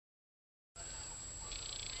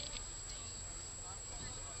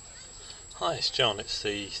Hi, it's John. It's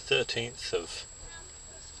the 13th of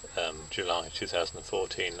July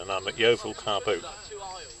 2014 and I'm at Yeovil Car Boot,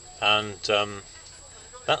 and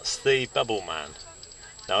that's the Bubble Man.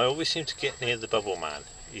 Now I always seem to get near the Bubble Man.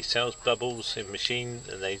 He sells bubbles in machine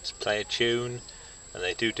and they play a tune and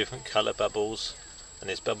they do different colour bubbles, and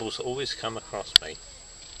his bubbles always come across me.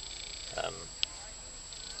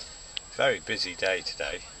 Very busy day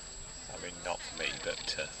today. I mean, not for me,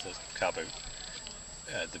 but for the car boot.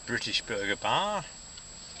 The British Burger Bar.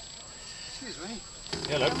 Excuse me.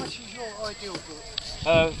 Hello. How much is your ideal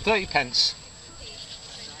book? 30 pence.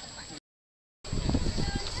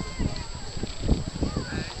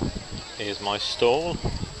 Here's my stall.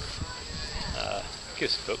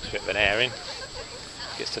 Gives the books a bit of an airing.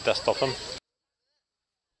 Gets the dust off them.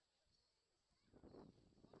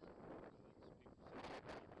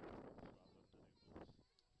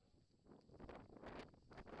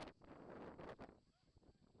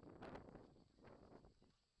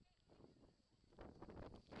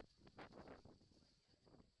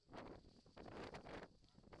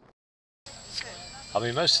 I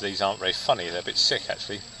mean, most of these aren't very funny. They're a bit sick,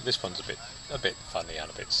 actually. This one's a bit funny and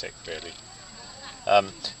a bit sick, really.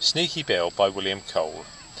 Sneaky Bill by William Cole.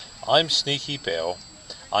 I'm Sneaky Bill.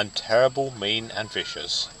 I'm terrible, mean and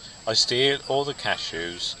vicious. I steal all the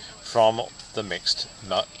cashews from the mixed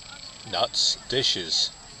nuts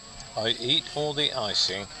dishes. I eat all the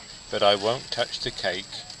icing, but I won't touch the cake.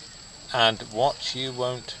 And what you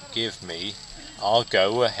won't give me, I'll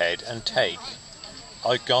go ahead and take.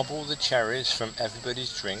 I gobble the cherries from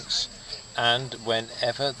everybody's drinks, and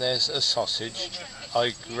whenever there's a sausage,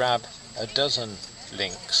 I grab a dozen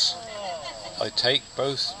links. I take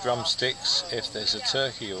both drumsticks if there's a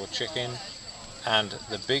turkey or chicken, and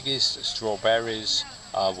the biggest strawberries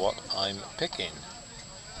are what I'm picking.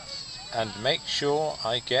 And make sure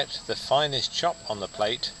I get the finest chop on the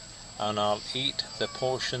plate, and I'll eat the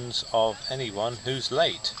portions of anyone who's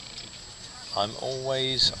late. I'm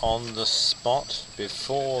always on the spot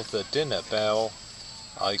before the dinner bell.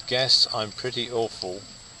 I guess I'm pretty awful,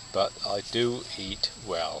 but I do eat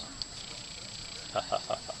well.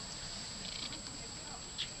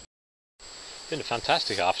 Been a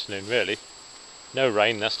fantastic afternoon, really. No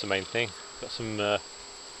rain, that's the main thing. Got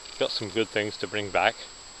some good things to bring back.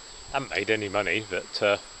 Haven't made any money,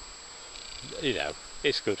 but you know,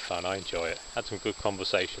 it's good fun. I enjoy it. Had some good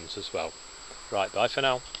conversations as well. Right, bye for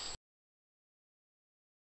now.